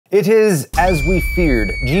It is as we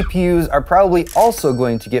feared. GPUs are probably also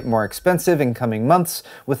going to get more expensive in coming months,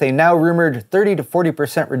 with a now rumored 30 to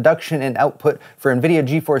 40% reduction in output for Nvidia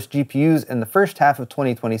GeForce GPUs in the first half of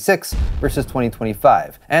 2026 versus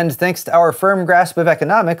 2025. And thanks to our firm grasp of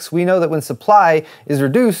economics, we know that when supply is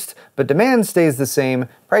reduced, but demand stays the same,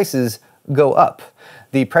 prices go up.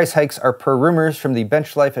 The price hikes are per rumors from the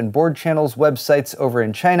BenchLife and Board Channel's websites over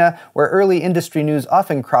in China, where early industry news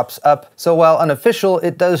often crops up, so while unofficial,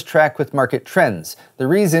 it does track with market trends. The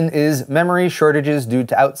reason is memory shortages due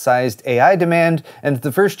to outsized AI demand, and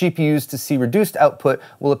the first GPUs to see reduced output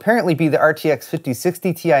will apparently be the RTX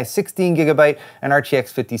 5060 Ti 16GB and RTX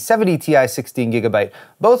 5070 Ti 16GB,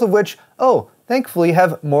 both of which, thankfully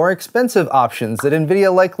have more expensive options that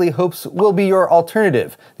Nvidia likely hopes will be your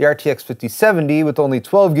alternative, the RTX 5070 with only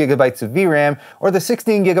 12GB of VRAM, or the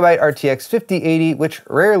 16GB RTX 5080, which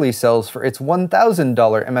rarely sells for its $1,000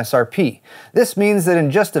 MSRP. This means that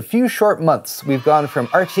in just a few short months, we've gone from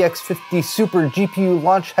RTX 50 Super GPU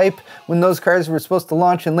launch hype, when those cards were supposed to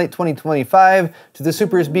launch in late 2025, to the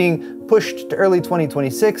Supers being pushed to early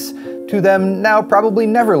 2026, to them now probably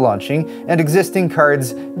never launching, and existing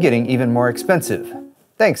cards getting even more expensive.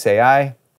 Thanks, AI.